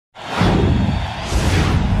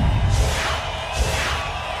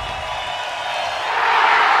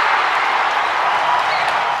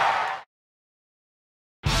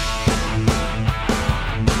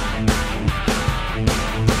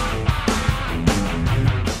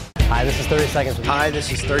Hi, this is 30 Seconds with me. Hi,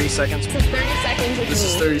 this is 30 Seconds. This is 30 Seconds with me. This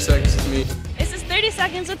is 30 Seconds with me. This is 30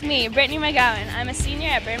 Seconds with me, Brittany McGowan. I'm a senior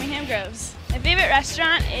at Birmingham Groves. My favorite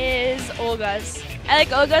restaurant is Olga's. I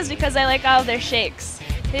like Olga's because I like all of their shakes.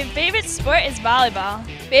 My favorite sport is volleyball.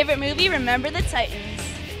 Favorite movie, Remember the Titans.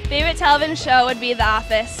 Favorite television show would be The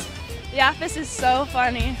Office. The Office is so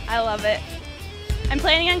funny. I love it. I'm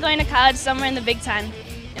planning on going to college somewhere in the Big Ten.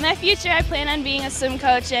 In my future, I plan on being a swim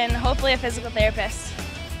coach and hopefully a physical therapist.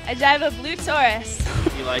 I drive a blue Taurus.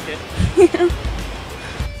 You like it?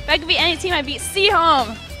 If I could beat any team, I'd beat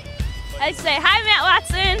Home. I'd say, hi, Matt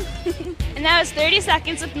Watson. And that was 30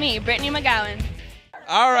 Seconds with me, Brittany McGowan.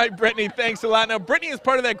 All right, Brittany, thanks a lot. Now, Brittany is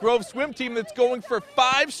part of that Grove swim team that's going for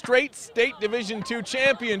 5 straight state Division II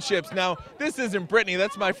championships. Now, this isn't Brittany,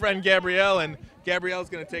 that's my friend Gabrielle, and Gabrielle's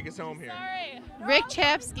going to take us home here. Sorry. Rick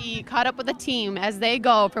Chapsky caught up with the team as they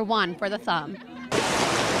go for one for the thumb.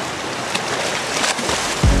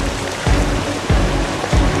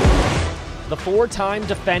 The 4-time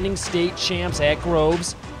defending state champs at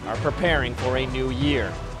Groves are preparing for a new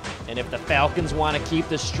year. And if the Falcons want to keep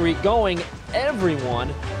the streak going, everyone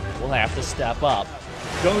will have to step up.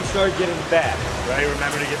 Don't start getting back, right?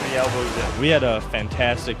 Remember to get the elbows in. We had a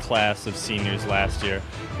fantastic class of seniors last year,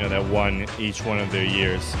 that won each one of their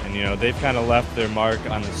years. And, they've kind of left their mark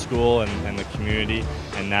on the school and the community.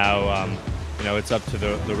 And now, it's up to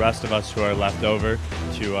the rest of us who are left over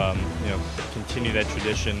to, continue that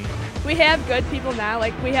tradition. We have good people now.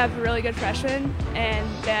 We have really good freshmen,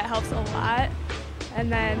 and that helps a lot.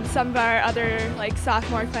 And then some of our other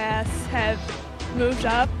sophomore class have moved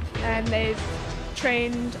up, and they've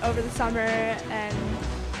trained over the summer, and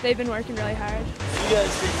they've been working really hard. You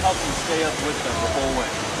guys help you stay up with them the whole way.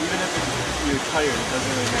 Even if you're tired, it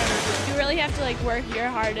doesn't really matter. You really have to work your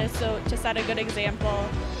hardest to set a good example,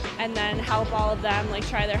 and then help all of them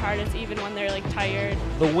try their hardest even when they're tired.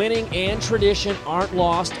 The winning and tradition aren't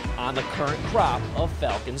lost on the current crop of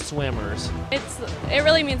Falcon swimmers. It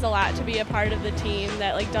really means a lot to be a part of the team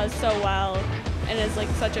that does so well and is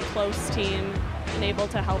such a close team and able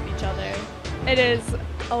to help each other. It is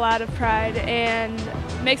a lot of pride and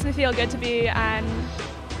makes me feel good to be on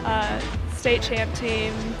a state champ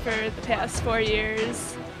team for the past 4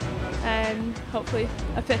 years and hopefully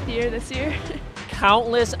a 5th year this year.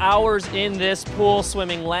 Countless hours in this pool,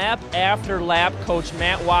 swimming lap after lap. Coach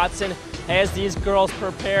Matt Watson has these girls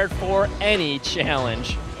prepared for any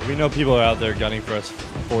challenge. We know people are out there gunning for us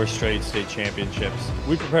 4 straight state championships.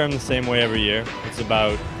 We prepare them the same way every year. It's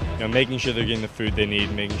about making sure they're getting the food they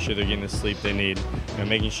need, making sure they're getting the sleep they need,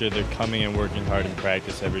 making sure they're coming and working hard in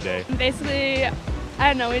practice every day. Basically, I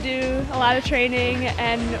don't know, we do a lot of training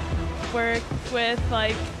and work with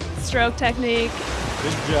stroke technique.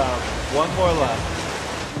 Good job. One more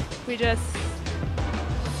left. We just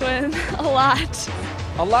swim a lot.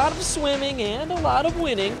 A lot of swimming and a lot of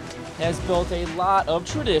winning has built a lot of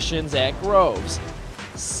traditions at Groves.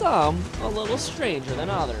 Some a little stranger than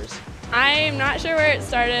others. I'm not sure where it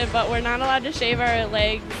started, but we're not allowed to shave our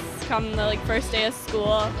legs come the first day of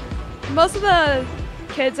school. Most of the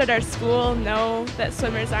kids at our school know that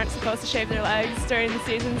swimmers aren't supposed to shave their legs during the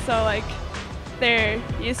season, so they're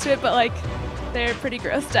used to it, but they're pretty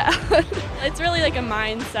grossed out. It's really a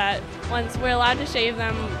mindset. Once we're allowed to shave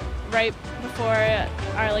them right before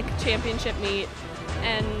our championship meet,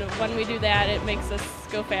 and when we do that, it makes us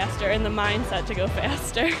go faster and the mindset to go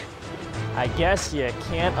faster. I guess you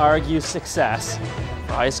can't argue success.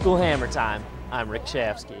 For High School Hammer Time, I'm Rick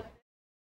Chapsky.